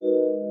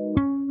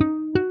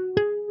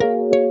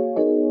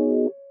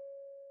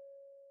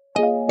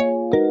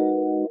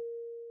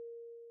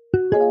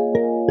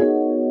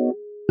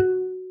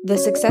The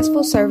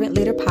Successful Servant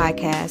Leader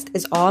podcast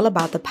is all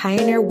about the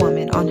pioneer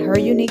woman on her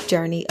unique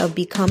journey of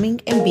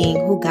becoming and being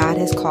who God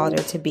has called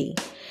her to be.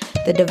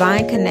 The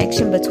divine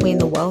connection between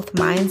the wealth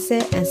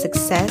mindset and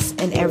success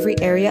in every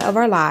area of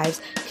our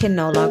lives can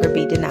no longer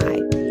be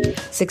denied.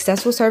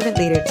 Successful Servant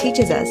Leader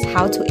teaches us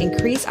how to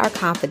increase our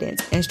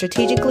confidence and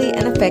strategically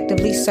and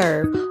effectively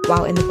serve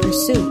while in the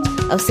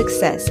pursuit of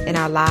success in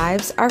our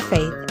lives, our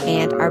faith,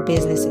 and our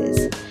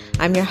businesses.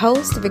 I'm your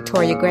host,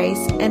 Victoria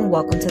Grace, and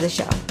welcome to the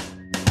show.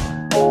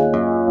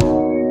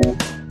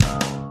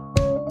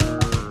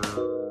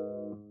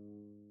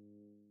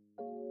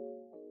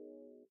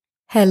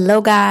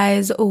 Hello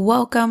guys,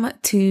 welcome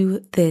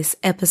to this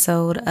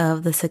episode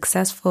of the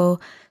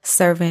Successful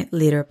Servant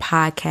Leader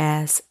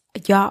podcast.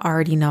 Y'all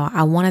already know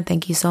I want to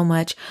thank you so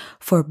much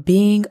for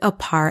being a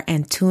part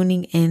and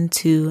tuning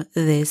into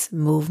this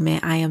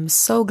movement. I am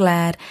so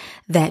glad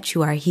that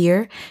you are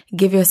here.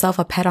 Give yourself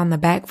a pat on the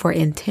back for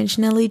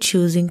intentionally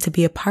choosing to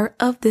be a part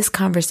of this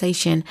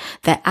conversation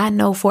that I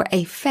know for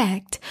a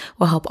fact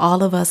will help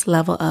all of us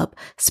level up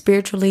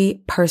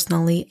spiritually,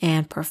 personally,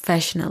 and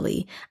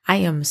professionally. I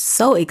am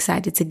so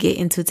excited to get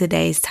into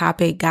today's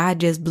topic. God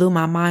just blew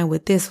my mind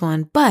with this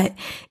one, but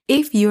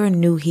if you're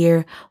new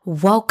here,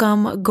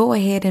 welcome. Go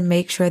ahead and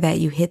make sure that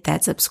you hit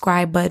that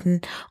subscribe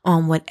button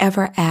on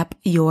whatever app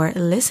you're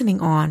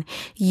listening on.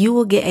 You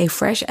will get a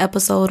fresh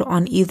episode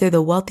on either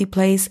the wealthy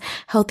place,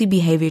 healthy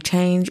behavior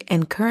change,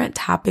 and current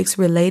topics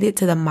related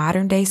to the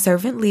modern day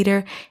servant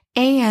leader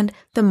and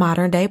the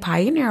modern day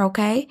pioneer,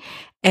 okay?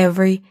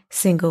 Every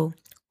single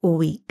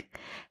week.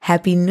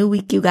 Happy New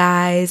Week, you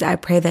guys. I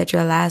pray that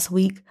your last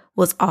week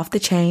was off the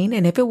chain.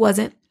 And if it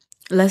wasn't,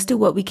 let's do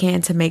what we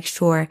can to make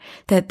sure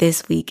that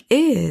this week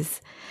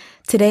is.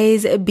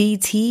 Today's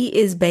BT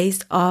is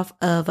based off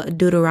of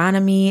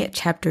Deuteronomy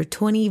chapter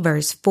 20,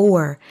 verse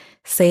 4.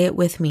 Say it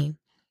with me.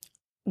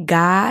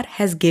 God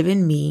has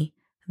given me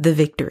the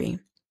victory.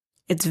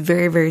 It's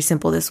very, very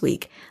simple this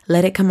week.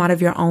 Let it come out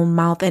of your own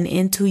mouth and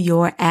into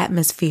your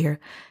atmosphere.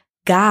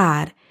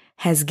 God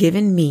has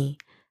given me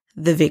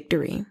the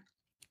victory.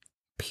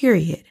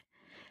 Period.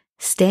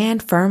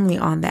 Stand firmly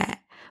on that.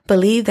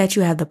 Believe that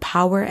you have the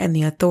power and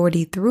the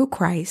authority through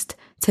Christ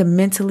to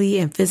mentally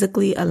and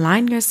physically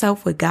align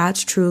yourself with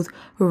God's truth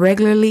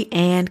regularly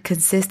and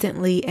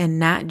consistently and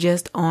not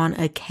just on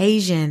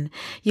occasion.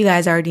 You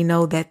guys already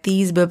know that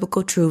these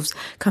biblical truths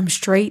come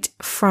straight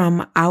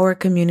from our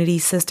community,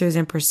 Sisters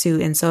in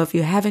Pursuit. And so if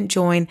you haven't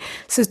joined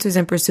Sisters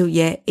in Pursuit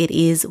yet, it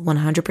is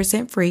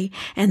 100% free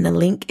and the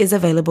link is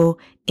available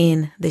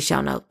in the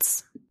show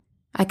notes.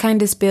 I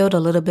kind of spilled a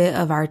little bit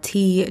of our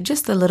tea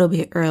just a little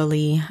bit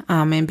early.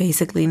 And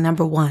basically,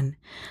 number one,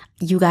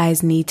 you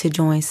guys need to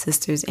join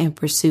Sisters in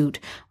Pursuit.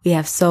 We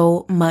have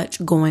so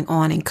much going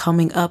on and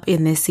coming up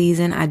in this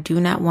season. I do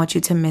not want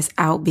you to miss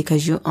out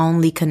because you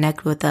only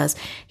connect with us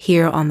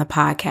here on the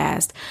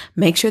podcast.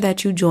 Make sure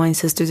that you join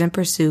Sisters in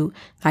Pursuit.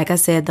 Like I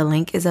said, the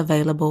link is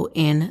available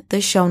in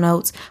the show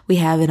notes. We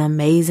have an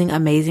amazing,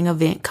 amazing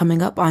event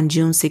coming up on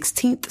June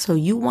 16th. So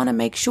you want to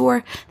make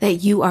sure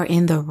that you are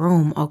in the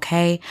room,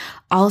 okay?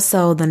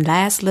 Also, the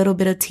last little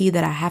bit of tea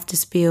that I have to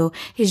spill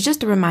is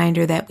just a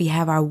reminder that we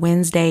have our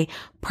Wednesday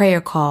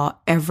prayer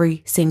call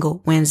every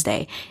single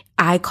Wednesday.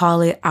 I call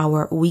it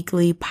our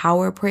weekly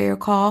power prayer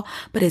call,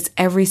 but it's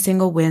every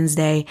single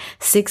Wednesday,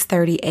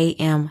 6:30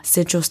 a.m.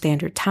 Central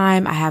Standard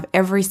Time. I have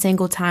every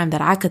single time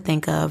that I could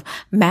think of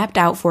mapped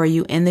out for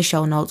you in the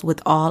show notes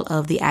with all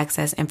of the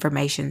access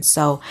information.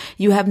 So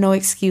you have no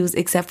excuse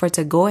except for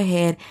to go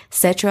ahead,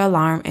 set your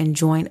alarm, and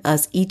join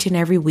us each and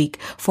every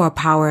week for a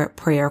power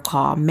prayer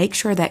call. Make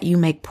sure that you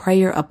make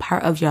prayer a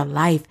part of your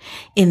life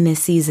in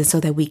this season so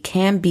that we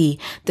can be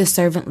the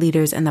servant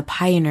leaders and the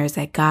pioneers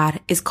that God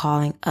is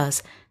calling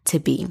us to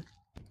be.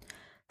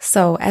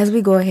 So as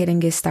we go ahead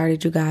and get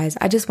started, you guys,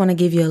 I just want to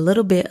give you a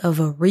little bit of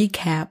a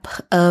recap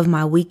of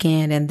my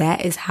weekend. And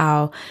that is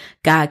how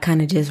God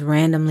kind of just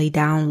randomly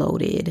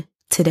downloaded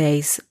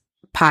today's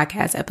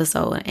podcast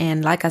episode.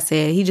 And like I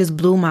said, he just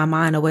blew my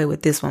mind away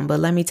with this one.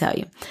 But let me tell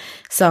you.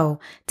 So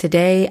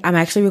today, I'm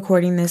actually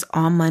recording this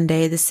on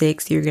Monday the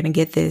 6th. You're going to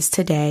get this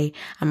today.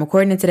 I'm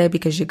recording it today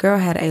because your girl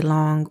had a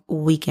long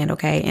weekend.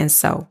 Okay. And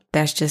so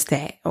that's just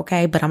that.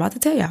 Okay. But I'm about to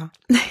tell y'all.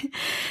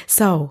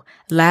 So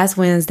last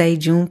Wednesday,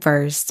 June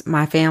 1st,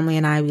 my family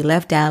and I, we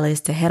left Dallas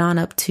to head on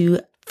up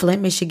to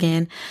Flint,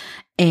 Michigan,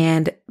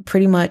 and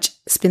pretty much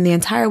spend the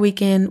entire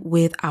weekend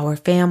with our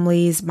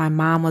families. My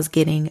mom was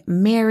getting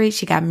married.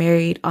 She got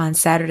married on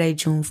Saturday,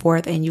 June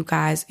 4th. And you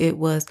guys, it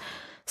was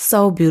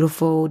so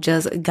beautiful.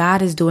 Just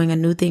God is doing a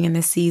new thing in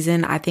this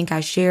season. I think I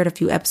shared a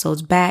few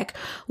episodes back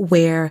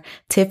where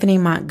Tiffany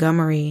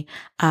Montgomery,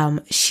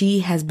 she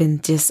has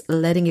been just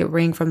letting it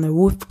ring from the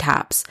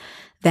rooftops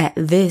that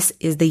this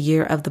is the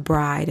year of the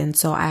bride. And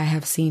so I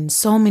have seen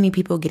so many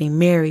people getting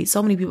married,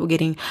 so many people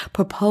getting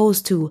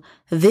proposed to.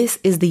 This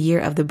is the year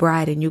of the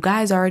bride. And you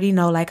guys already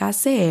know, like I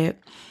said,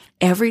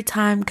 every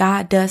time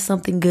God does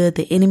something good,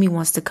 the enemy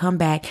wants to come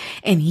back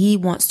and he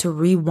wants to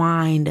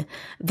rewind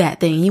that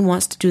thing. He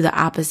wants to do the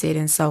opposite.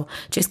 And so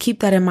just keep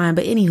that in mind.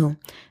 But anywho,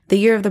 the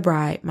year of the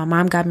bride, my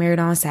mom got married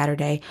on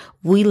Saturday.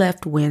 We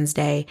left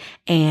Wednesday,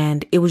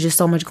 and it was just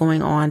so much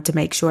going on to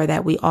make sure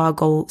that we all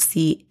go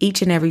see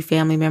each and every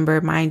family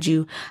member. Mind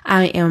you,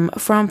 I am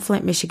from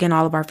Flint, Michigan.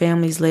 All of our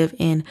families live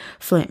in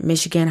Flint,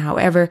 Michigan.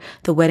 However,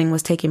 the wedding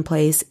was taking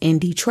place in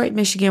Detroit,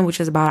 Michigan,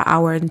 which is about an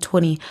hour and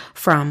 20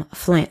 from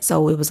Flint.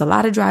 So it was a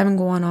lot of driving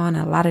going on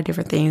and a lot of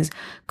different things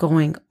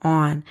going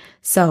on.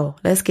 So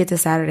let's get to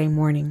Saturday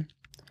morning.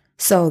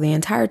 So the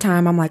entire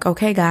time I'm like,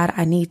 okay, God,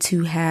 I need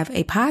to have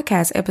a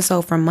podcast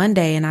episode from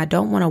Monday, and I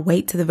don't want to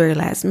wait to the very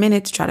last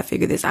minute to try to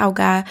figure this out.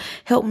 God,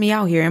 help me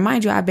out here. And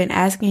mind you, I've been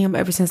asking him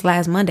ever since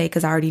last Monday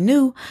because I already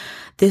knew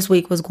this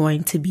week was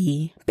going to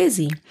be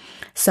busy.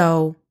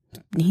 So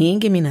he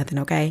didn't give me nothing,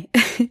 okay?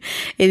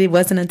 It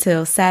wasn't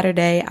until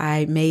Saturday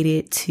I made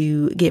it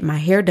to get my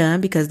hair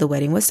done because the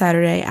wedding was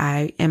Saturday.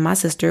 I and my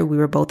sister, we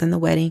were both in the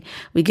wedding.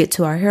 We get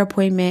to our hair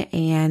appointment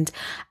and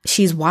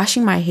she's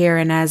washing my hair.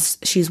 And as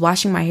she's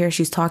washing my hair,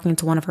 she's talking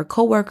to one of her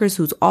coworkers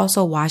who's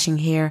also washing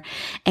hair.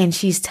 And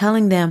she's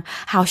telling them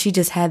how she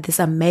just had this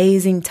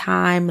amazing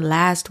time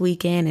last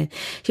weekend. And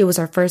it was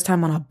her first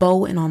time on a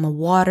boat and on the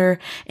water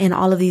and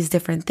all of these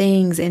different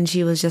things. And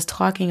she was just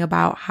talking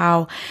about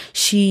how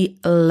she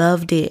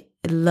loved it.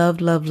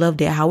 Loved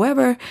it.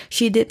 However,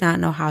 she did not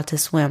know how to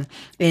swim.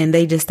 And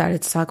they just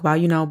started to talk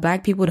about,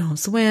 Black people don't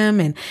swim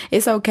and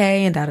it's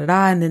okay and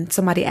And then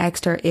somebody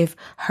asked her if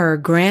her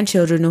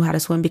grandchildren knew how to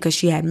swim because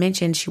she had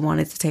mentioned she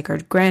wanted to take her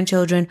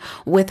grandchildren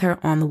with her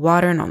on the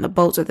water and on the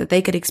boat so that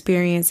they could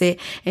experience it.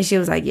 And she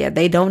was like, yeah,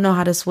 they don't know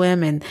how to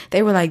swim. And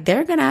they were like,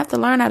 they're going to have to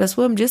learn how to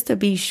swim just to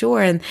be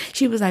sure. And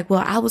she was like,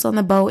 well, I was on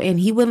the boat and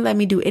he wouldn't let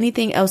me do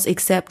anything else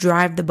except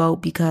drive the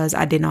boat because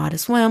I didn't know how to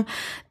swim.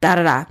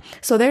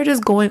 So they're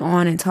just going on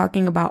and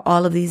talking about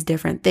all of these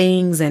different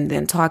things and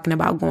then talking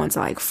about going to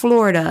like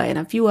Florida and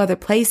a few other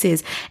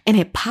places. And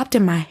it popped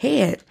in my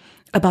head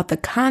about the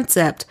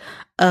concept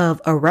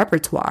of a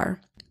repertoire.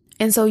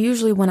 And so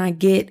usually when I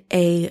get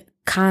a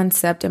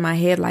concept in my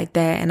head like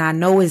that, and I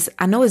know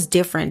it's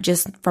different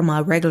just from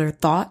a regular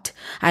thought.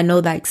 I know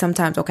like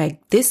sometimes, okay,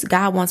 this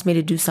guy wants me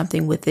to do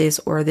something with this,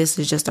 or this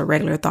is just a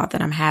regular thought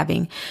that I'm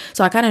having.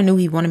 So I kind of knew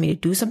he wanted me to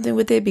do something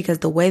with it because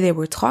the way they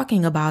were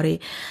talking about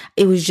it,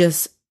 it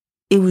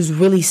was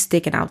really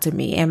sticking out to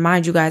me. And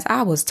mind you guys,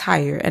 I was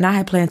tired and I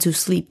had planned to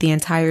sleep the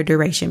entire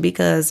duration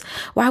because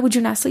why would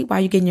you not sleep while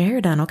you're getting your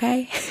hair done?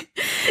 Okay.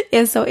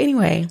 And so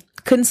anyway,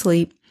 couldn't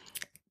sleep.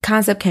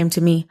 Concept came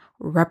to me,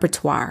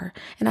 repertoire.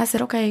 And I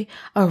said, okay,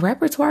 a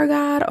repertoire,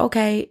 God.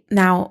 Okay.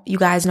 Now you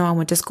guys know I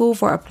went to school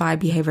for applied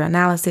behavior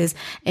analysis,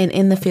 and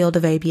in the field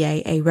of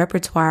ABA, a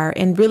repertoire,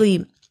 and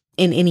really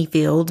in any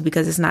field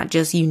because it's not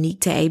just unique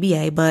to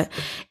ABA, but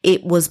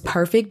it was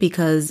perfect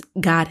because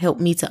God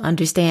helped me to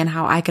understand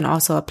how I can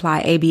also apply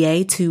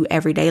ABA to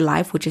everyday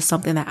life, which is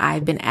something that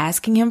I've been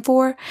asking him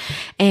for.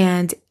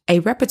 And a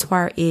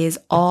repertoire is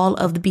all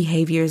of the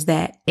behaviors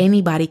that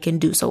anybody can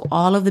do. So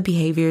all of the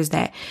behaviors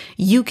that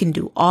you can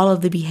do, all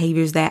of the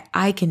behaviors that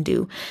I can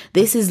do.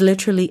 This is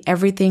literally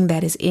everything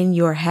that is in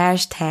your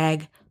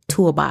hashtag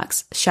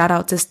toolbox. Shout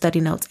out to Study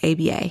Notes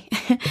ABA,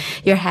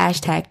 your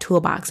hashtag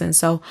toolbox. And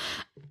so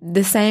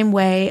the same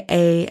way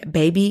a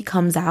baby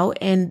comes out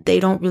and they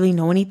don't really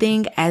know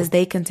anything, as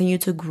they continue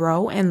to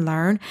grow and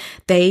learn,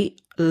 they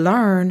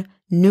learn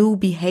new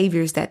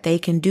behaviors that they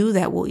can do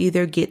that will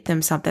either get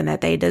them something that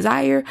they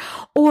desire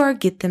or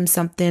get them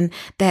something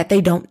that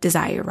they don't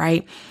desire,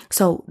 right?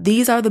 So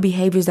these are the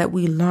behaviors that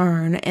we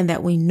learn and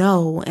that we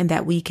know and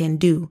that we can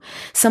do.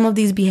 Some of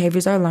these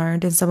behaviors are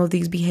learned and some of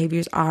these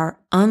behaviors are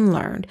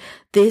unlearned.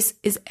 This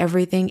is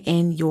everything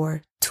in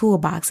your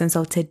toolbox. And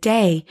so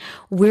today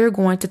we're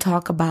going to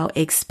talk about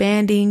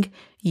expanding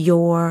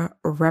your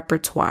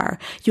repertoire.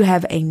 You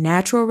have a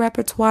natural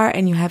repertoire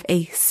and you have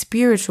a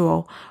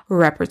spiritual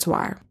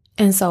repertoire.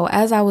 And so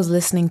as I was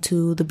listening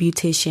to the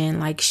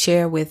beautician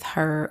share with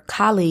her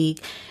colleague,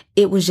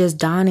 it was just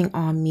dawning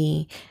on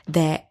me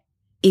that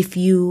if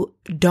you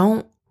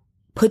don't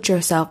put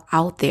yourself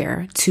out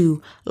there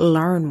to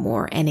learn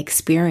more and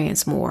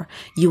experience more,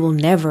 you will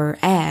never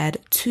add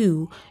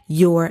to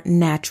your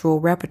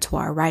natural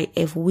repertoire, right?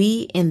 If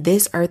we in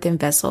this earthen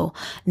vessel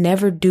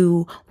never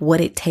do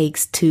what it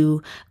takes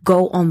to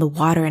go on the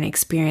water and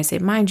experience it.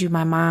 Mind you,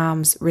 my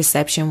mom's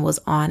reception was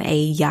on a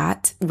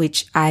yacht,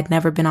 which I'd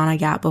never been on a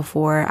yacht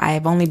before. I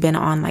have only been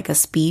on a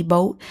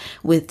speedboat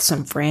with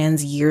some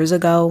friends years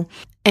ago.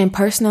 And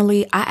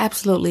personally, I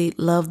absolutely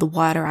love the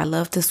water. I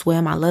love to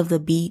swim. I love the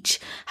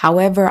beach.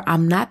 However,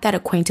 I'm not that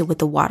acquainted with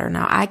the water.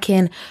 Now, I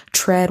can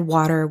tread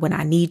water when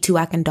I need to.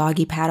 I can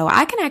doggy paddle.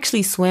 I can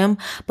actually swim,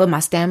 but my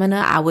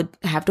stamina, I would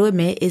have to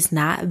admit, is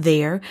not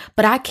there.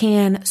 But I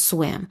can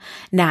swim.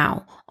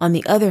 Now, On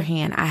the other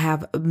hand, I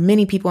have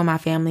many people in my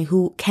family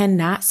who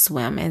cannot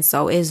swim. And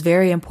so it's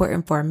very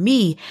important for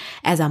me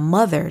as a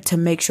mother to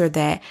make sure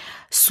that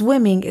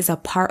swimming is a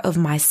part of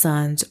my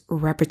son's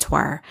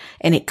repertoire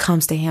and it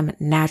comes to him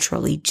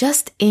naturally,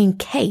 just in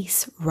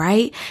case,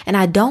 right? And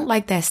I don't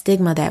like that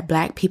stigma that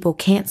Black people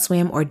can't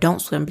swim or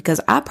don't swim, because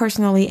I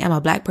personally am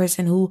a Black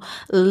person who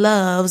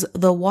loves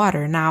the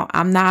water. Now,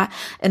 I'm not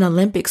an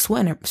Olympic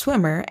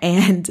swimmer.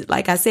 And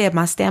like I said,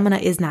 my stamina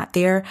is not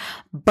there,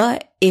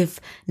 but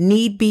if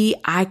need be,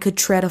 I could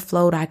tread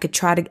afloat. I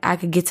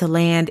could get to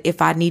land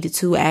if I needed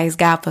to, ask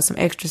God for some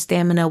extra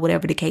stamina,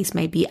 whatever the case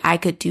may be, I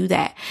could do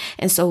that.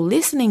 And so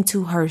listening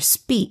to her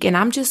speak, and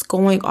I'm just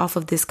going off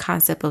of this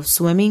concept of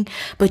swimming,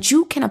 but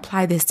you can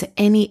apply this to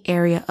any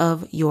area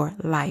of your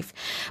life.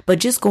 But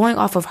just going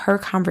off of her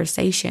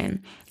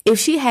conversation, if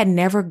she had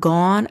never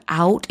gone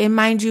out, and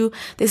mind you,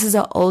 this is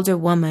an older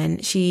woman.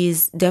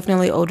 She's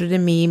definitely older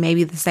than me,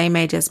 maybe the same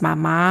age as my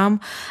mom,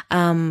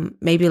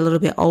 maybe a little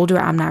bit older.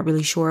 I'm not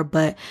really sure,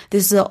 but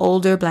this is an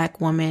older Black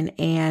woman.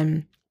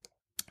 And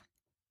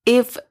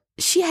if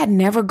she had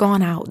never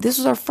gone out, this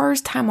was her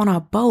first time on a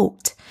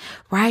boat,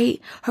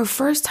 right? Her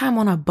first time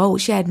on a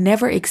boat. She had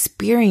never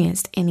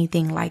experienced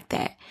anything like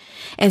that.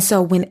 And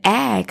so when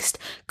asked,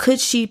 could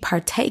she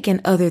partake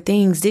in other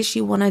things? Did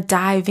she want to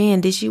dive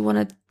in? Did she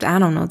want to, I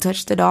don't know,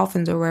 touch the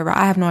dolphins or wherever?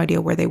 I have no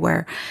idea where they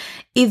were.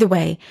 Either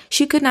way,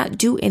 she could not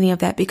do any of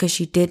that because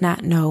she did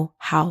not know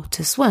how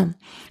to swim.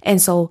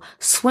 And so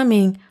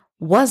swimming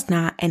was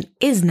not and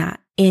is not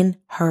in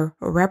her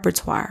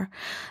repertoire.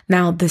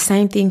 Now, the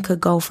same thing could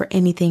go for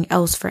anything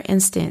else. For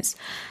instance,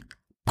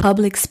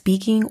 public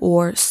speaking,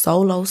 or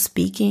solo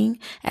speaking,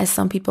 as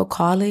some people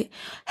call it,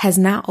 has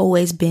not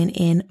always been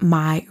in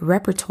my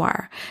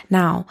repertoire.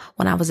 Now,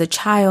 when I was a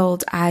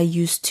child, I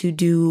used to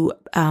do,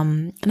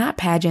 not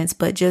pageants,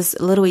 but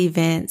just little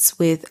events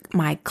with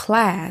my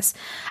class.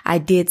 I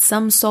did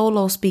some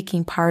solo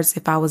speaking parts.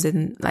 If I was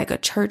in like a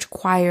church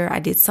choir, I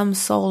did some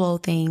solo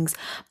things,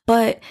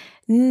 but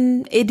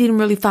it didn't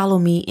really follow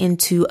me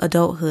into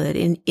adulthood.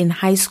 In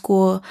high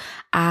school,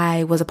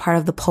 I was a part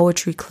of the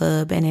poetry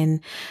club, and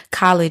in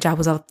college, I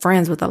was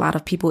friends with a lot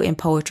of people in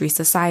poetry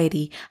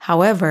society.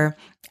 However,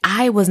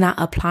 I was not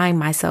applying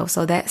myself.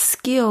 So that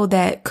skill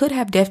that could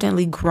have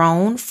definitely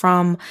grown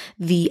from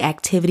the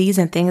activities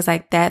and things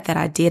like that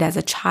I did as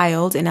a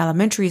child in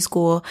elementary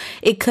school,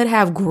 it could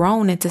have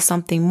grown into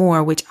something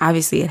more, which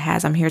obviously it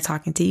has. I'm here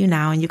talking to you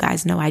now, and you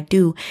guys know I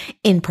do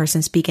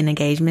in-person speaking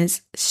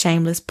engagements.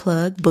 Shameless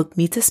plug, book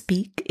me to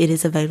speak. It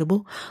is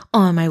available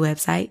on my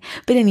website.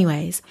 But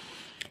anyways,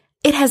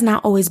 it has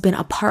not always been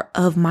a part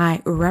of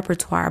my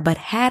repertoire, but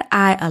had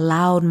I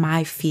allowed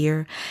my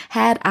fear,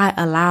 had I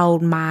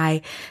allowed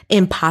my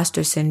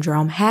imposter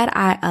syndrome, had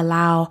I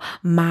allowed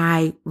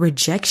my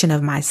rejection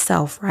of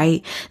myself,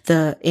 right?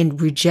 The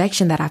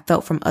rejection that I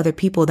felt from other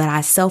people that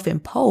I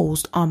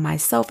self-imposed on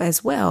myself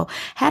as well,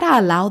 had I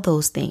allowed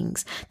those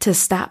things to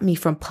stop me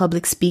from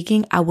public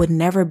speaking, I would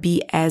never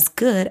be as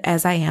good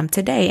as I am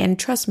today. And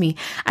trust me,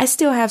 I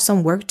still have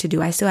some work to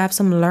do. I still have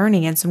some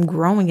learning and some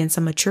growing and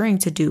some maturing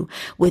to do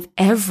with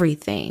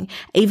everything.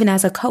 Even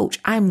as a coach,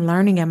 I'm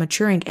learning and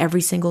maturing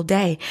every single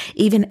day.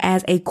 Even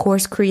as a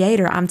course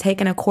creator, I'm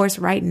taking a course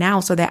right now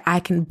so that I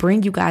can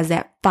bring you guys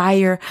that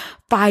fire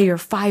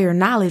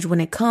knowledge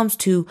when it comes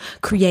to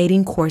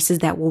creating courses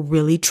that will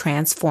really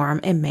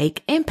transform and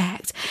make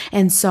impact.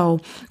 And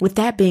so with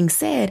that being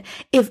said,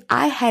 if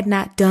I had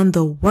not done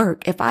the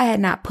work, if I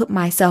had not put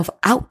myself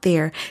out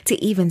there to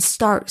even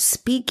start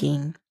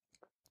speaking,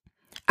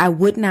 I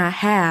would not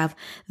have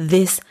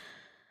this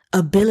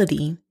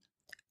ability,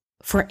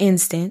 for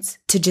instance,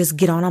 to just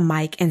get on a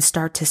mic and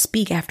start to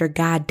speak after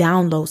God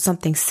downloads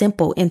something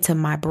simple into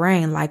my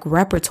brain like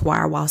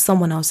repertoire while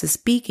someone else is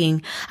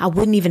speaking. I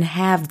wouldn't even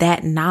have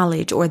that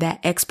knowledge or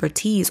that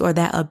expertise or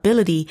that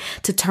ability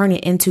to turn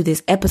it into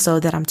this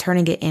episode that I'm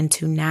turning it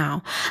into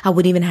now. I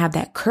wouldn't even have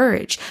that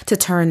courage to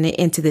turn it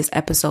into this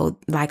episode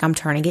like I'm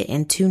turning it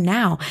into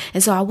now.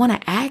 And so I want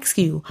to ask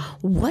you,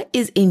 what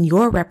is in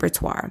your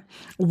repertoire?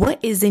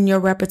 What is in your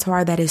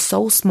repertoire that is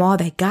so small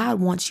that God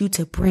wants you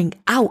to bring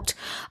out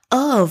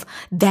of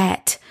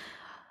that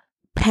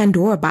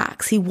Pandora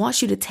box? He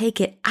wants you to take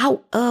it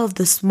out of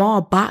the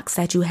small box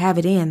that you have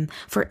it in.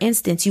 For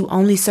instance, you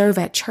only serve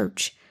at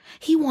church.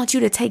 He wants you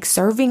to take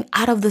serving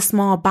out of the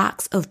small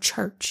box of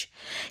church.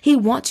 He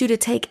wants you to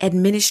take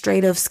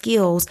administrative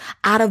skills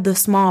out of the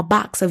small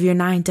box of your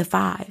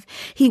 9-to-5.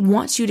 He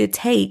wants you to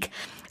take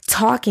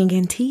talking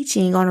and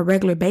teaching on a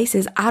regular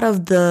basis out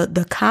of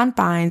the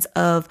confines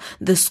of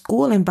the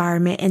school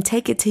environment and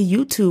take it to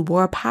YouTube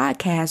or a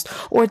podcast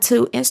or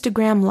to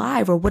Instagram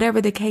Live or whatever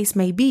the case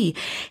may be.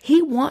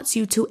 He wants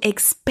you to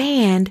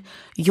expand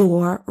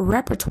your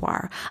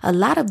repertoire. A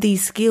lot of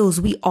these skills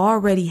we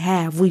already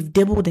have. We've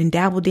dibbled and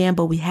dabbled in,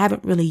 but we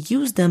haven't really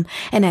used them.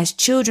 And as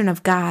children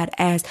of God,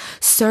 as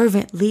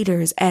servant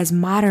leaders, as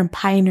modern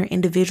pioneer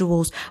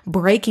individuals,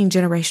 breaking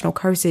generational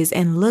curses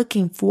and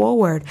looking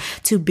forward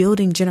to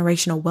building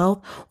generational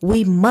wealth,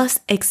 we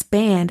must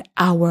expand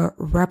our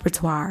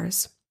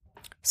repertoires.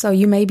 So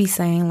you may be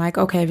saying like,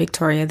 okay,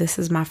 Victoria, this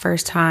is my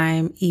first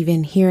time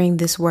even hearing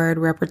this word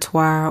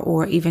repertoire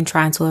or even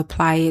trying to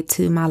apply it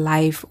to my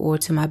life or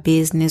to my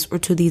business or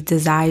to these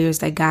desires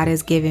that God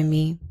has given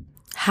me.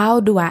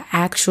 How do I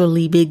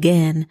actually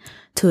begin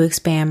to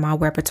expand my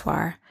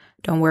repertoire?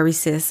 Don't worry,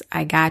 sis,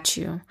 I got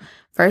you.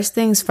 First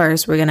things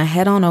first, we're going to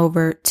head on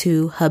over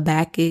to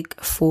Habakkuk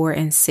 4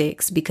 and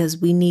 6 because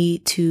we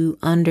need to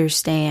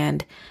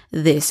understand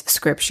this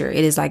scripture.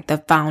 It is like the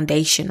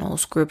foundational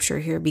scripture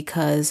here,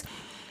 because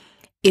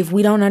if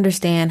we don't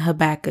understand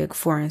Habakkuk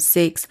 4 and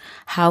 6,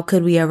 how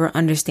could we ever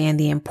understand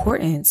the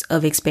importance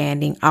of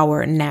expanding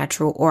our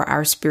natural or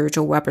our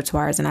spiritual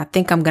repertoires? And I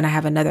think I'm going to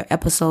have another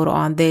episode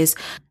on this,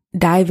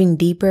 diving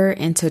deeper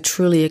into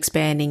truly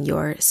expanding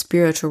your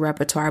spiritual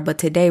repertoire. But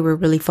today we're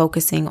really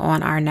focusing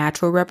on our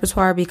natural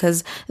repertoire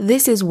because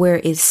this is where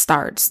it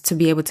starts to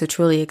be able to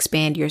truly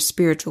expand your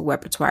spiritual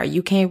repertoire.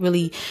 You can't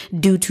really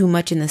do too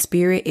much in the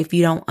spirit if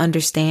you don't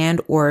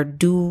understand or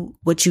do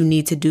what you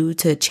need to do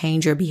to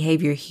change your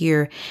behavior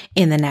here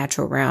in the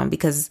natural realm,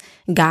 because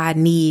God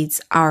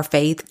needs our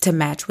faith to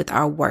match with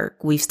our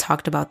work. We've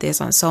talked about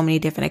this on so many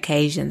different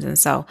occasions. And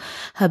so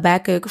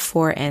Habakkuk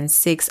 4 and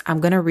 6,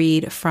 I'm going to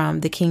read from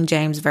the King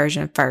James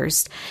Version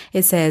first.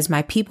 It says,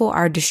 "My people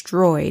are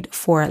destroyed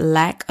for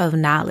lack of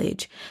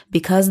knowledge.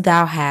 Because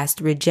thou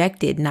hast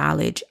rejected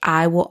knowledge,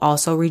 I will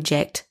also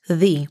reject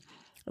thee,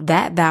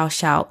 that thou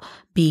shalt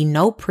be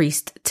no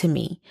priest to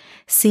me.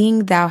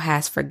 Seeing thou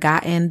hast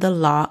forgotten the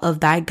law of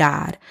thy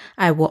God,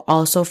 I will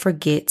also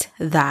forget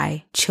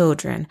thy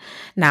children."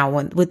 Now,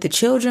 with the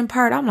children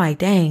part, I'm like,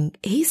 dang,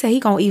 he said he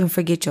gonna even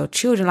forget your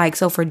children. Like,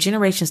 so for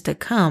generations to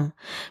come,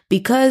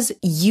 because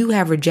you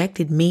have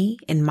rejected me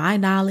and my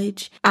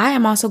knowledge, I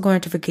am also going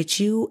to forget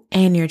you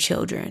and your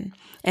children.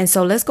 And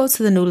so let's go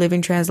to the New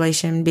Living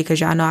Translation, because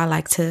y'all know I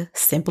like to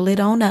simple it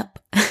on up.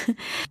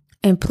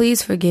 And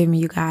please forgive me,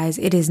 you guys.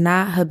 It is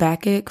not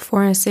Habakkuk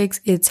 4 and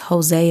 6. It's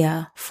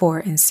Hosea 4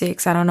 and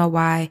 6. I don't know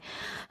why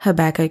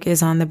Habakkuk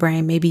is on the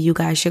brain. Maybe you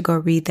guys should go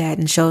read that,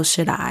 and so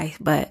should I.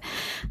 But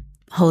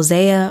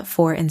Hosea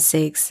 4 and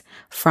 6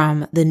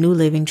 from the New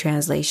Living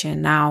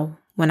Translation. Now,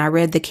 when I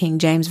read the King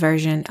James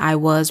Version, I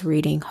was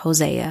reading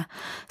Hosea.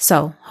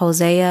 So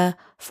Hosea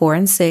 4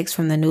 and 6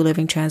 from the New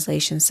Living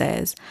Translation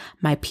says,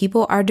 "My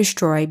people are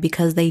destroyed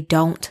because they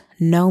don't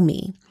know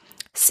me.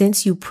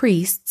 Since you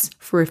priests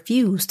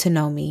refuse to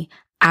know me,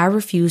 I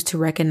refuse to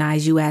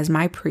recognize you as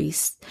my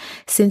priests.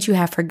 Since you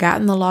have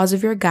forgotten the laws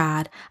of your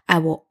God, I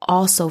will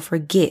also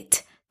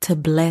forget to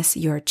bless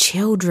your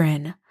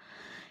children."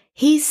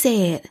 He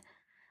said,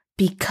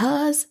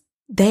 because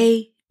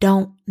they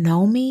don't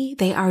know me,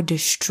 they are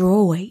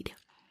destroyed.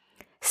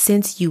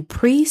 Since you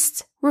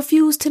priests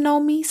refuse to know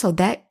me, so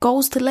that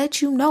goes to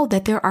let you know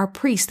that there are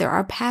priests, there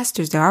are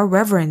pastors, there are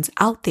reverends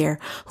out there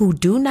who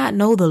do not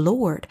know the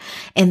Lord,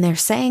 and they're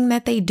saying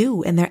that they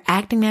do, and they're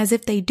acting as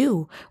if they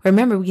do.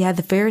 Remember, we had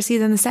the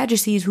Pharisees and the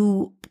Sadducees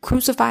who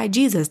crucified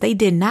Jesus. They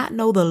did not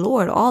know the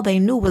Lord. All they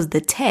knew was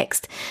the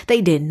text. They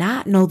did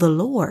not know the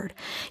Lord.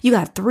 You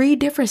got 3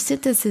 different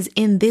sentences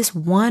in this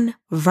one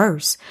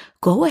verse.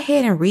 Go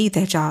ahead and read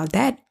that, y'all.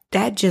 That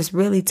just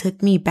really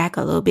took me back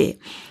a little bit.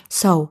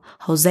 So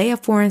Hosea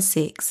 4 and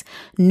 6,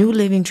 New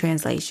Living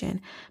Translation.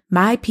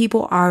 "My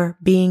people are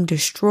being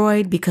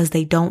destroyed because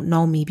they don't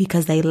know me,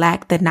 because they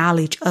lack the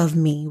knowledge of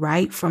me,"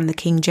 right? From the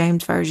King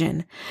James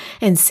Version.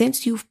 "And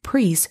since you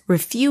priests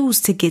refuse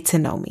to get to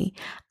know me,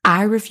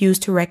 I refuse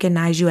to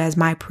recognize you as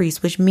my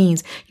priest," which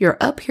means you're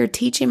up here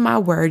teaching my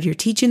word. You're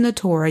teaching the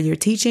Torah. You're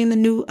teaching the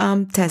New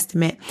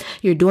Testament.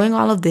 You're doing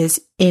all of this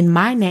in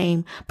my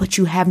name, but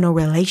you have no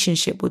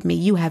relationship with me.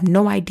 You have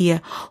no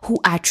idea who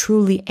I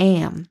truly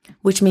am,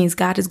 which means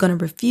God is going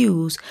to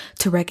refuse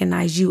to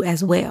recognize you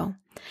as well.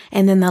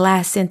 And then the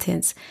last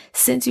sentence,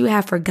 "Since you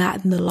have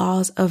forgotten the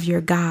laws of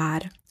your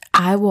God,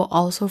 I will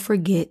also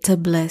forget to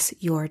bless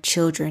your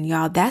children."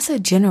 Y'all, that's a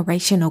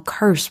generational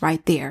curse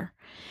right there.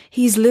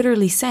 He's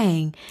literally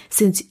saying,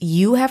 since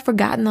you have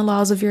forgotten the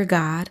laws of your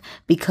God,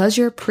 because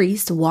your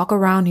priests walk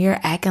around here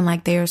acting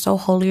like they are so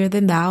holier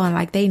than thou and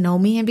like they know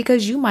me, and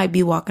because you might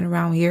be walking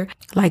around here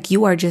like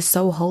you are just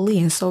so holy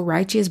and so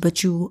righteous,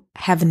 but you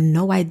have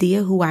no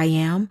idea who I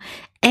am.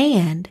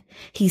 And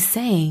he's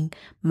saying,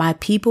 my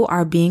people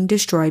are being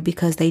destroyed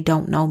because they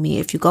don't know me.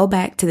 If you go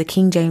back to the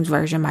King James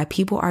Version, my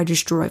people are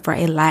destroyed for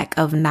a lack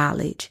of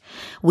knowledge,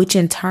 which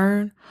in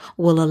turn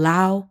will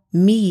allow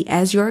me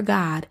as your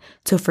God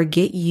to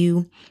forget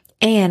you,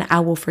 and I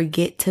will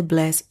forget to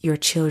bless your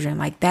children.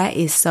 Like, that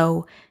is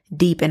so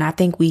deep. And I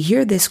think we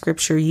hear this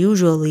scripture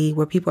usually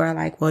where people are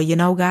like, well, you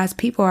know, God's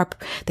people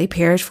they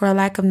perish for a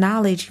lack of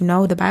knowledge. You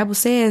know, the Bible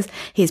says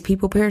his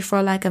people perish for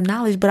a lack of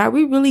knowledge. But are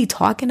we really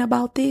talking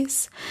about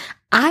this?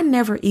 I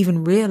never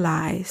even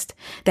realized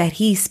that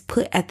he's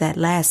put at that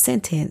last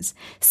sentence,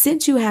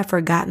 since you have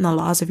forgotten the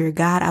laws of your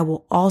God, I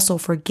will also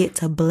forget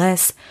to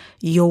bless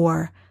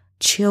your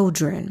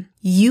children.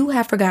 You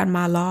have forgotten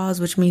my laws,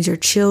 which means your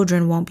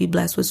children won't be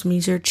blessed, which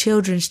means your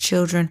children's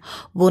children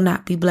will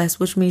not be blessed,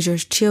 which means your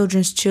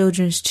children's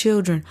children's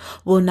children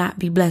will not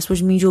be blessed,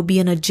 which means you'll be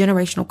in a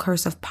generational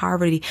curse of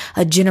poverty,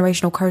 a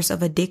generational curse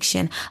of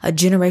addiction, a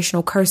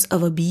generational curse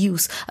of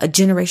abuse, a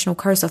generational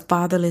curse of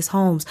fatherless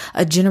homes,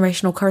 a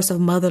generational curse of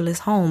motherless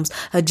homes,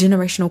 a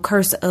generational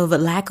curse of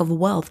lack of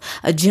wealth,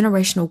 a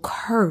generational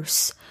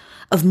curse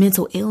of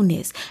mental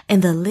illness.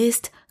 And the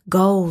list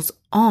goes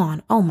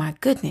on. Oh my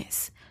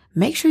goodness.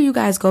 Make sure you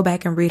guys go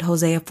back and read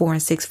Hosea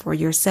 4:6 for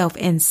yourself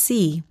and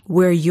see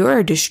where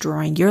you're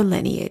destroying your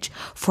lineage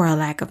for a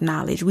lack of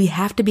knowledge. We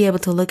have to be able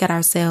to look at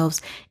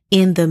ourselves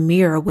in the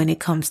mirror when it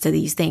comes to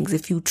these things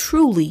if you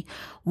truly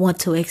want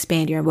to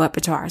expand your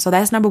repertoire. So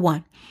that's number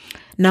one.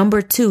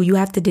 Number two, you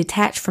have to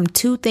detach from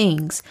two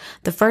things.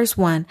 The first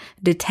one,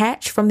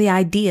 detach from the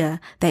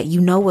idea that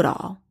you know it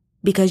all,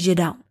 because you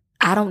don't.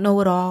 I don't know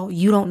it all.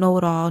 You don't know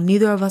it all.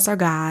 Neither of us are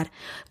God.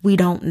 We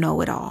don't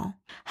know it all.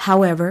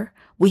 However,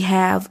 we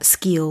have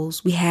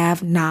skills, we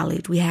have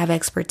knowledge, we have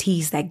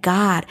expertise that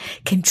God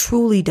can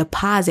truly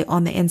deposit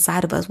on the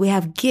inside of us. We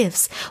have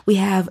gifts, we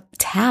have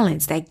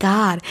talents that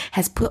God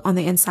has put on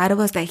the inside of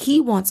us that he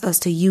wants us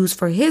to use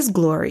for his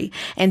glory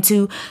and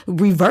to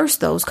reverse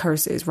those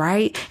curses,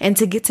 right? And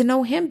to get to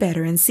know him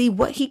better and see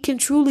what he can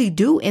truly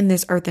do in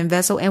this earthen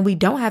vessel. And we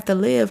don't have to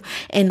live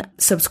and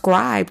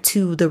subscribe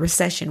to the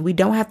recession. We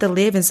don't have to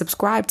live and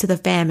subscribe to the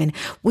famine.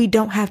 We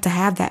don't have to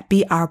have that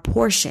be our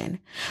portion,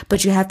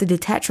 but you have to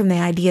detach from the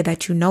idea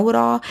that you know it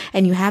all,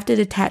 and you have to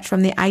detach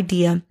from the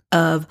idea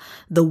of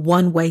the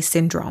one-way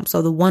syndrome.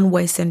 So the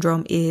one-way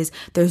syndrome is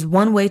there's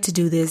one way to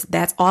do this.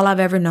 That's all I've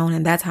ever known,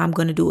 and that's how I'm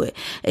going to do it.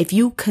 If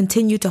you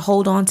continue to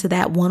hold on to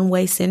that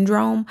one-way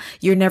syndrome,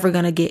 you're never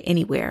going to get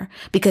anywhere,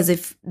 because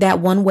if that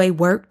one way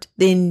worked,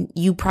 then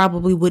you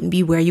probably wouldn't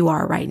be where you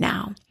are right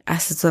now.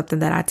 That's something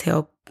that I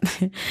tell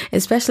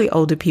especially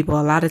older people.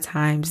 A lot of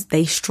times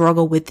they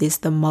struggle with this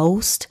the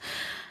most.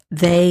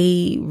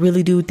 They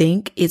really do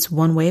think it's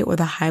one way or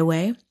the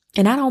highway.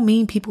 And I don't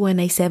mean people in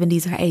their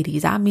 70s or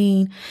 80s. I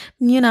mean,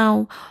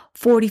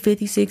 40,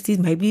 50, 60s,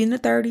 maybe in the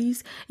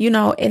 30s,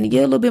 and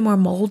you're a little bit more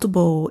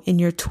moldable in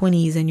your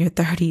 20s and your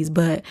 30s.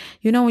 But,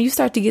 when you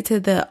start to get to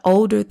the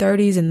older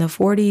 30s and the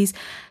 40s,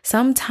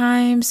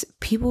 sometimes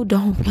people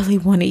don't really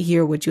want to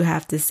hear what you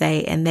have to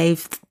say. And they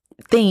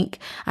think,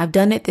 I've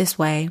done it this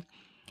way.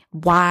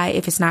 Why,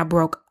 if it's not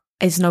broke,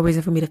 it's no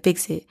reason for me to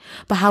fix it.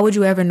 But how would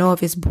you ever know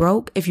if it's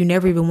broke if you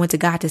never even went to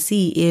God to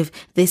see if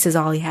this is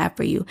all he had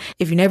for you?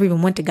 If you never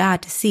even went to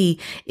God to see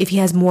if he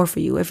has more for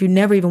you? If you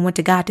never even went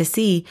to God to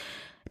see,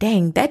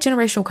 dang, that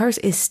generational curse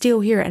is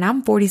still here and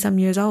I'm 40 some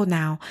years old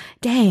now.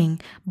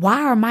 Dang,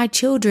 why are my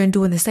children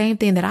doing the same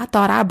thing that I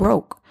thought I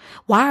broke?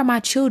 Why are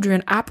my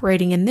children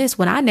operating in this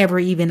when I never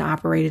even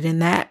operated in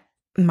that?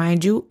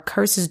 Mind you,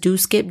 curses do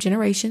skip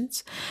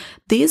generations.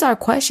 These are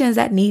questions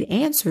that need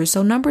answers.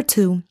 So number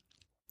two,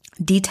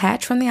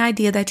 detach from the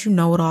idea that you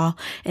know it all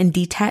and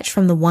detach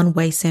from the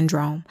one-way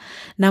syndrome.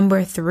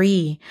 Number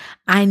three,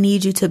 I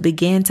need you to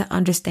begin to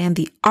understand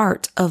the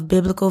art of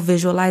biblical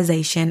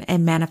visualization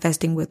and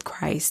manifesting with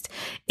Christ.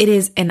 It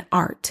is an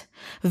art.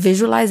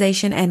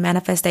 Visualization and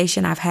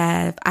manifestation. I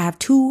have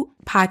 2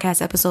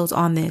 podcast episodes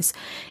on this.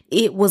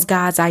 It was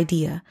God's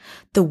idea.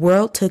 The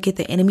world took it,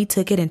 the enemy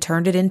took it and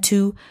turned it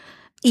into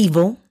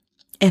evil,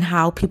 and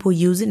how people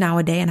use it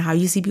nowadays and how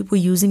you see people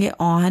using it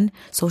on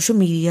social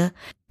media.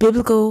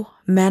 Biblical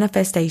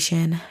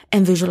manifestation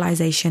and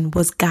visualization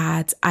was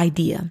God's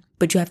idea,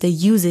 but you have to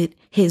use it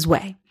his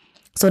way.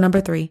 So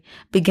number 3,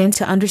 begin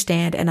to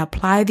understand and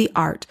apply the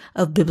art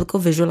of biblical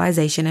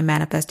visualization and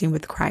manifesting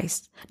with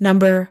Christ.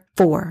 Number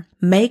 4,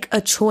 make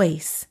a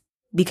choice,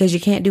 because you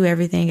can't do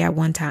everything at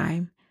one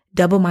time.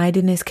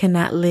 Double-mindedness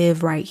cannot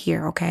live right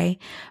here, okay?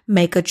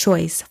 Make a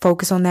choice.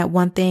 Focus on that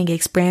one thing,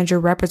 expand your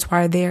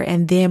repertoire there,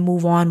 and then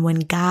move on when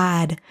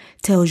God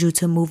tells you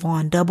to move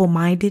on.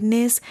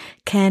 Double-mindedness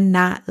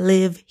cannot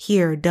live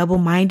here.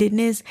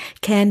 Double-mindedness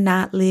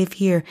cannot live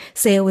here.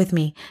 Say it with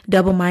me.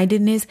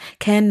 Double-mindedness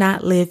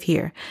cannot live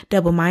here.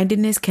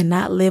 Double-mindedness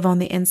cannot live on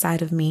the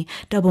inside of me.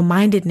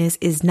 Double-mindedness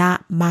is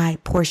not my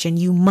portion.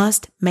 You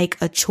must make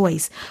a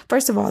choice.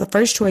 First of all, the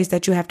first choice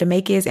that you have to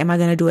make is, am I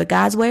going to do it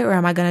God's way or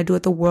am I going to do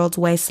it the world's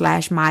way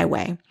 / my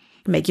way?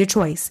 Make your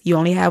choice. You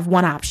only have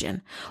one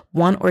option,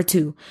 1 or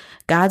 2,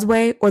 God's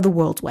way or the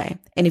world's way.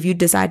 And if you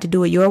decide to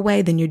do it your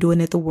way, then you're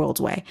doing it the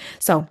world's way.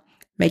 So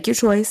make your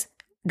choice,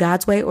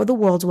 God's way or the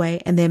world's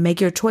way, and then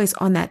make your choice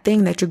on that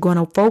thing that you're going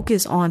to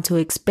focus on to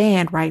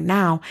expand right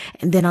now,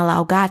 and then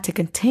allow God to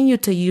continue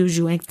to use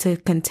you and to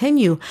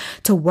continue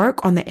to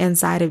work on the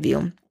inside of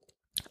you.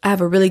 I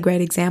have a really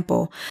great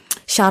example.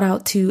 Shout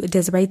out to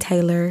Desiree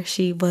Taylor.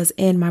 She was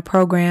in my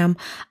program,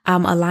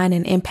 Align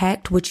and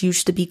Impact, which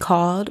used to be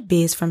called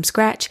Biz from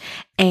Scratch.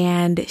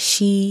 And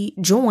she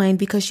joined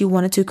because she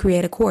wanted to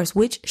create a course,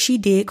 which she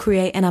did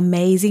create an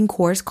amazing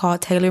course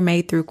called Tailor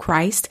Made Through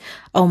Christ.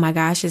 Oh my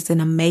gosh, it's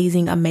an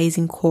amazing,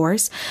 amazing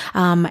course.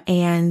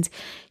 And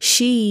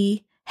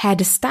she had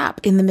to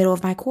stop in the middle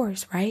of my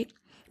course, right?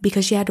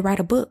 Because she had to write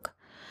a book.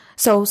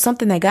 So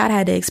something that God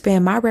had to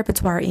expand my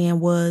repertoire in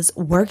was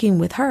working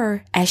with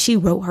her as she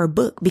wrote her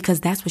book, because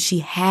that's what she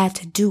had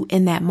to do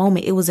in that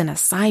moment. It was an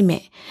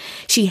assignment.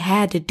 She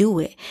had to do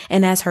it.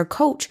 And as her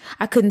coach,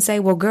 I couldn't say,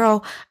 well,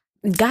 girl,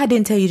 God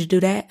didn't tell you to do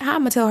that. How am I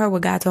going to tell her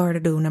what God told her to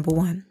do? Number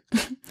one.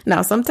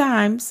 Now,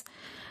 sometimes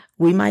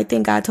we might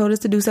think God told us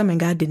to do something and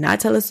God did not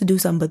tell us to do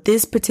something. But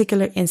this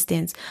particular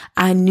instance,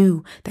 I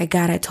knew that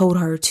God had told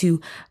her to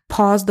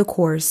pause the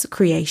course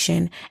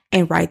creation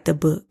and write the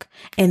book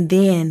and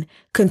then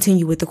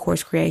continue with the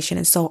course creation.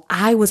 And so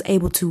I was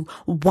able to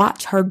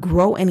watch her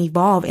grow and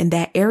evolve in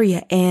that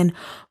area and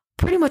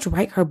pretty much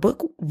write her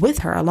book with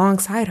her,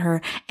 alongside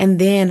her, and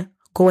then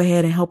go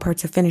ahead and help her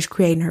to finish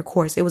creating her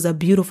course. It was a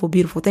beautiful,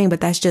 beautiful thing, but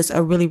that's just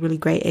a really, really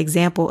great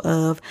example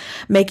of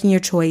making your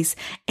choice.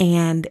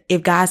 And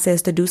if God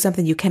says to do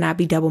something, you cannot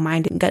be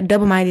double-minded.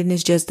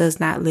 Double-mindedness just does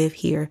not live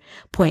here,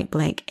 point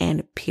blank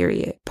and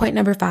period. Point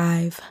number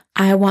 5,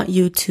 I want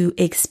you to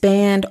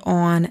expand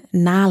on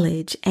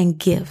knowledge and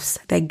gifts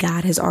that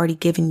God has already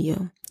given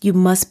you. You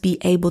must be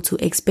able to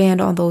expand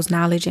on those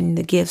knowledge and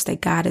the gifts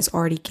that God has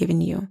already given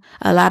you.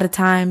 A lot of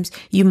times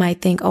you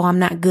might think, oh, I'm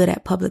not good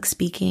at public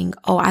speaking.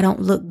 Oh, I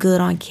don't look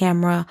good on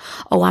camera.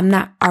 Oh, I'm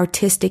not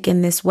artistic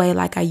in this way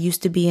like I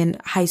used to be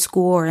in high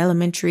school or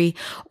elementary,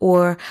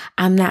 or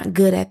I'm not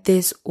good at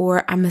this,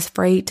 or I'm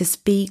afraid to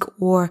speak,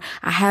 or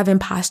I have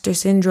imposter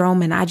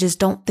syndrome and I just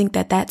don't think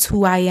that that's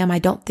who I am. I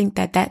don't think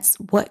that that's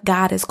what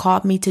God has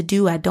called me to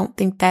do. I don't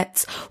think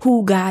that's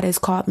who God has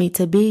called me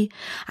to be.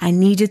 I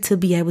need you to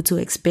be able to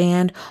expand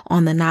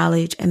on the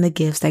knowledge and the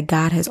gifts that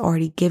God has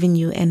already given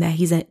you and that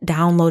He's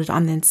downloaded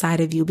on the inside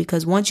of you.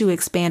 Because once you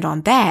expand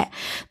on that,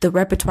 the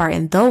repertoire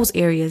in those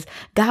areas,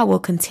 God will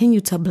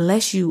continue to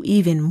bless you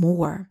even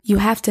more. You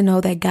have to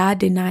know that God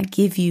did not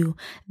give you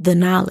the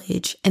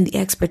knowledge and the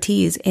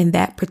expertise in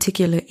that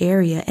particular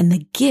area and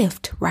the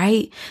gift,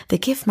 right? The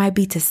gift might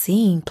be to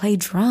sing, play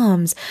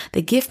drums.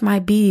 The gift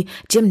might be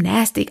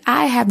gymnastic.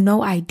 I have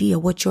no idea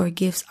what your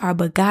gifts are,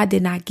 but God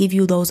did not give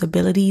you those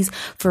abilities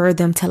for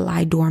them to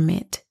lie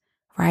dormant.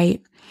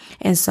 Right?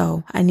 And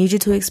so I need you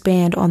to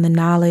expand on the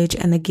knowledge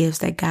and the gifts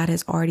that God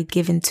has already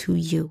given to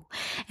you.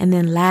 And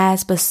then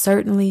last, but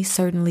certainly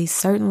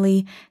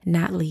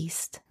not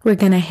least, we're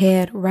going to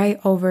head right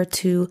over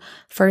to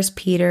 1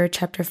 Peter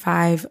chapter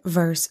 5,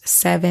 verse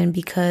 7,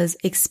 because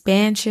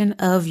expansion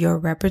of your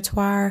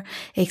repertoire,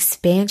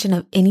 expansion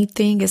of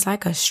anything is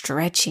like a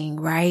stretching,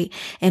 right?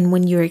 And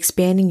when you're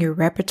expanding your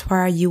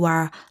repertoire, you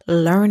are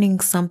learning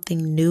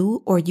something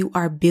new, or you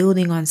are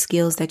building on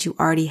skills that you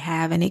already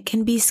have. And it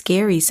can be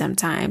scary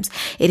sometimes.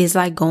 It is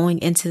like going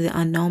into the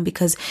unknown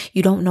because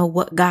you don't know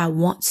what God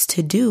wants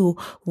to do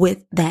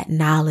with that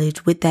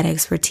knowledge, with that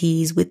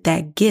expertise, with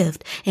that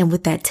gift, and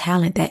with that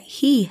talent that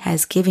He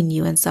has given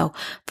you. And so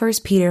 1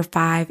 Peter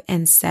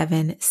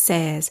 5:7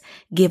 says,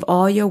 give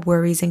all your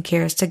worries and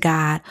cares to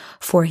God,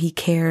 for He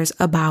cares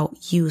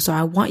about you. So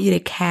I want you to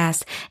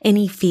cast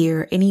any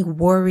fear, any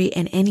worry,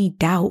 and any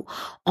doubt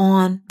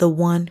on the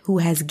one who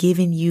has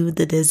given you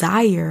the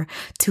desire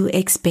to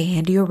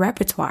expand your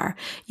repertoire.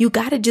 You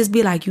got to just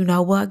be like, you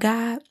know what,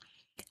 God?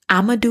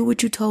 I'm going to do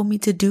what you told me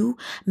to do.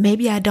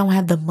 Maybe I don't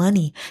have the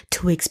money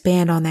to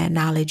expand on that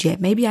knowledge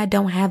yet. Maybe I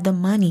don't have the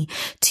money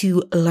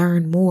to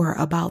learn more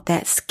about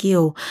that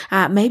skill.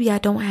 Maybe I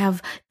don't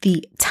have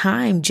the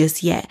time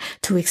just yet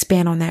to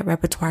expand on that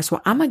repertoire. So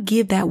I'm going to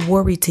give that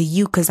worry to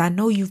you because I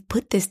know you've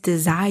put this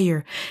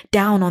desire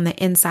down on the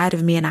inside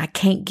of me and I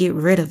can't get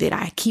rid of it.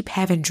 I keep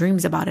having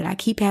dreams about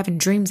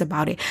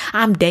it.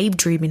 I'm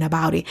daydreaming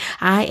about it.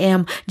 I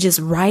am just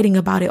writing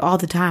about it all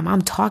the time.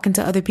 I'm talking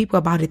to other people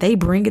about it. They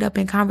bring it up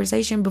in conversation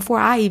before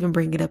I even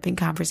bring it up in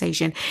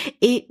conversation.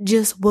 It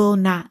just will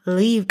not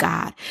leave,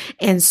 God.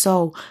 And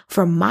so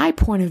from my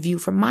point of view,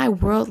 from my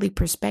worldly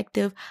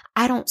perspective,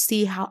 I don't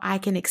see how I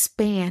can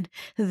expand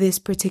this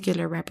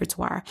particular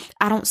repertoire.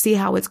 I don't see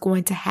how it's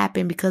going to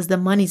happen because the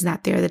money's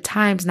not there. The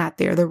time's not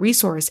there. The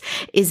resource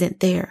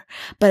isn't there.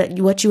 But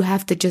what you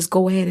have to just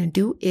go ahead and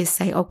do is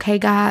say, okay,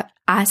 God,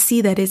 I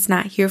see that it's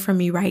not here for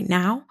me right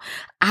now.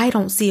 I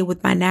don't see it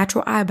with my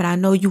natural eye, but I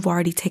know you've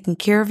already taken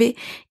care of it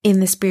in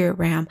the spirit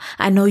realm.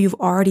 I know you've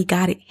already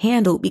got it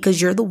handled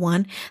because you're the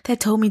one that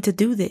told me to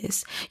do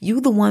this.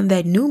 You're the one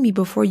that knew me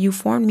before you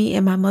formed me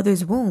in my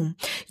mother's womb.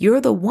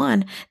 You're the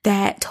one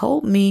that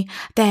told me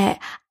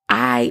that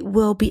I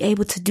will be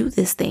able to do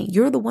this thing.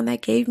 You're the one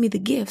that gave me the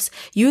gifts.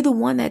 You're the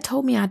one that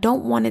told me I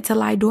don't want it to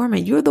lie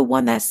dormant. You're the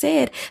one that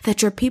said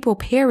that your people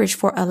perish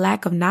for a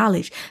lack of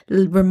knowledge.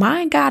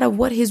 Remind God of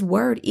what His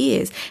word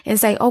is and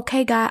say,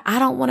 okay, God, I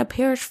don't want to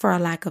perish for a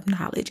lack of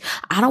knowledge.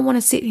 I don't want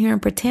to sit here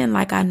and pretend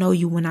like I know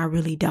you when I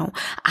really don't.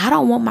 I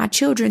don't want my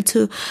children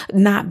to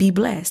not be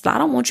blessed. I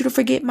don't want you to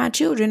forget my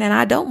children and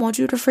I don't want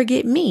you to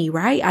forget me,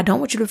 right? I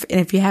don't want you to, and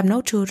if you have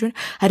no children,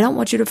 I don't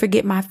want you to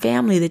forget my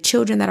family, the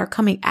children that are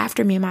coming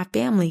after me and my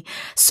family.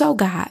 So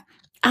God,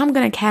 I'm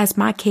going to cast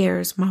my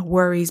cares, my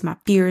worries, my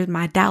fears,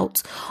 my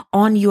doubts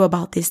on you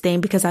about this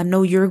thing because I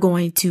know you're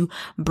going to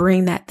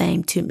bring that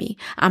thing to me.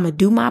 I'm going to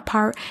do my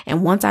part.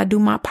 And once I do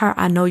my part,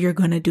 I know you're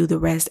going to do the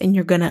rest and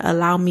you're going to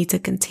allow me to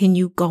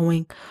continue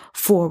going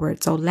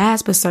forward. So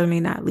last but certainly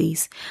not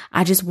least,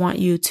 I just want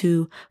you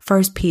to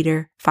 1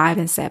 Peter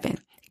 5:7.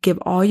 Give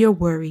all your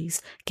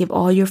worries, give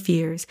all your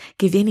fears,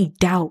 give any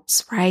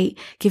doubts, right?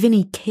 Give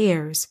any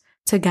cares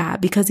to God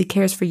because he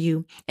cares for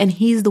you. And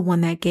he's the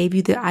one that gave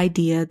you the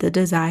idea, the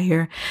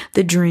desire,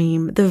 the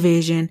dream, the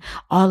vision,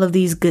 all of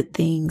these good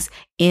things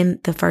in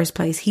the first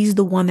place. He's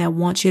the one that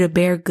wants you to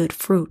bear good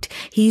fruit.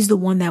 He's the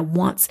one that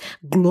wants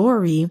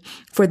glory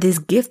for this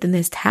gift and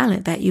this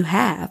talent that you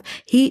have.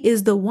 He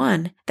is the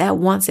one that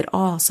wants it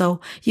all.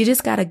 So you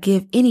just got to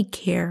give any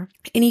care,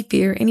 any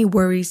fear, any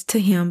worries to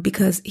him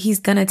because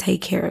he's going to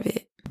take care of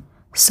it.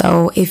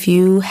 So if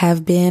you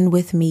have been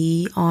with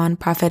me on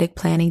Prophetic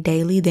Planning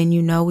Daily, then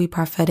you know we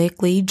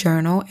prophetically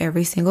journal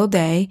every single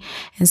day.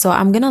 And so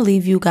I'm going to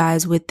leave you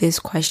guys with this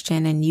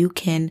question and you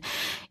can,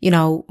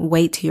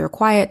 wait to your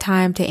quiet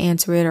time to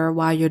answer it or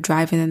while you're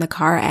driving in the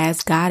car,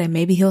 ask God and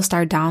maybe he'll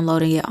start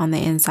downloading it on the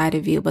inside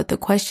of you. But the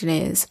question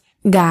is,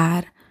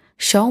 God,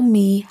 show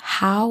me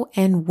how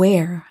and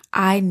where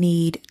I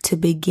need to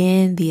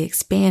begin the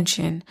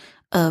expansion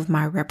of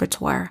my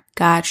repertoire.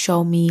 God,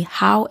 show me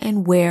how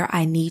and where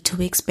I need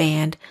to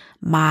expand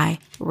my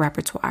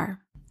repertoire.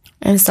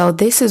 And so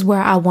this is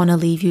where I want to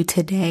leave you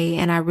today.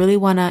 And I really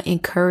want to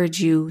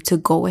encourage you to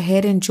go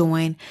ahead and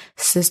join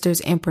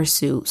Sisters in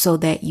Pursuit so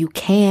that you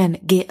can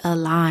get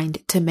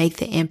aligned to make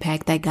the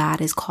impact that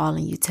God is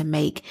calling you to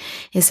make.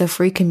 It's a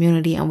free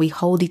community and we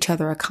hold each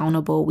other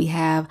accountable. We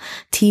have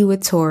Tea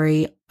with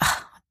Tori.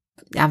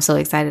 I'm so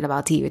excited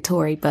about Tea with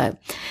Tori, but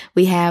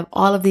we have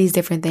all of these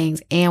different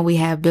things and we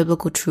have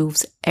biblical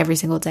truths every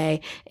single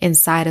day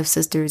inside of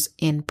Sisters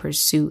in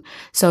Pursuit.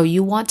 So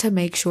you want to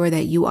make sure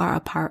that you are a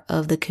part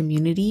of the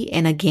community.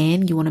 And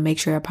again, you want to make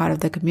sure you're a part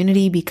of the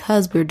community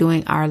because we're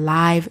doing our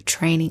live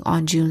training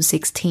on June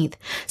 16th.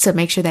 So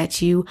make sure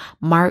that you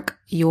mark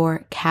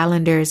your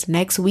calendars.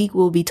 Next week,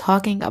 we'll be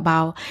talking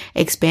about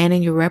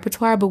expanding your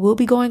repertoire, but we'll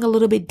be going a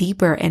little bit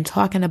deeper and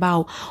talking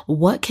about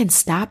what can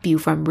stop you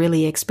from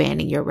really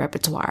expanding your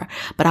repertoire.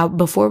 But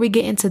before we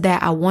get into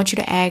that, I want you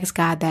to ask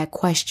God that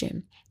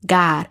question.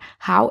 God,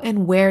 how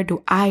and where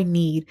do I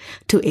need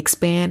to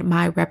expand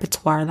my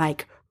repertoire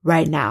like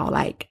right now,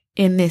 like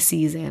in this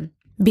season?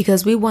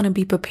 Because we want to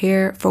be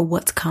prepared for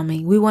what's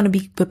coming. We want to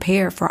be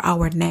prepared for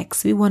our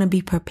next. We want to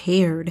be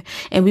prepared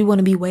and we want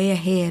to be way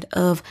ahead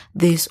of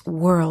this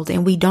world.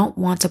 And we don't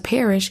want to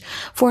perish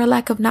for a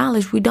lack of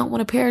knowledge. We don't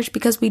want to perish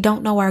because we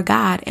don't know our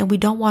God and we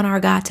don't want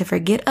our God to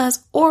forget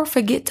us or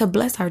forget to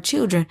bless our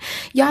children.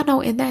 Y'all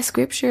know in that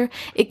scripture,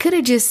 it could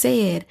have just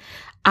said,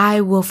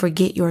 I will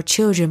forget your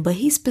children, but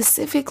he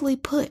specifically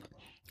put,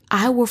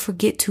 I will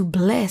forget to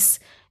bless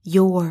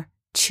your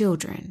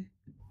children.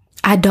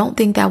 I don't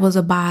think that was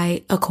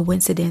by a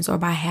coincidence or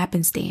by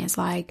happenstance.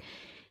 Like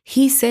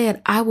he said,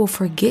 I will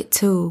forget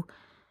to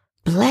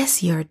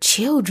bless your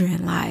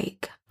children.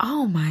 Like,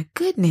 oh my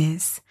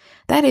goodness,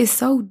 that is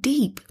so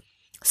deep.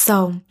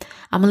 So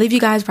I'm gonna leave you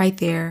guys right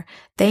there.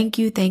 Thank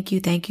you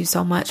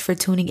so much for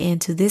tuning in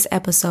to this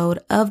episode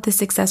of the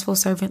Successful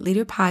Servant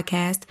Leader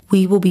Podcast.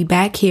 We will be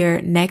back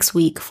here next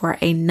week for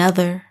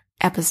another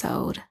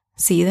episode.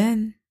 See you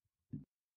then.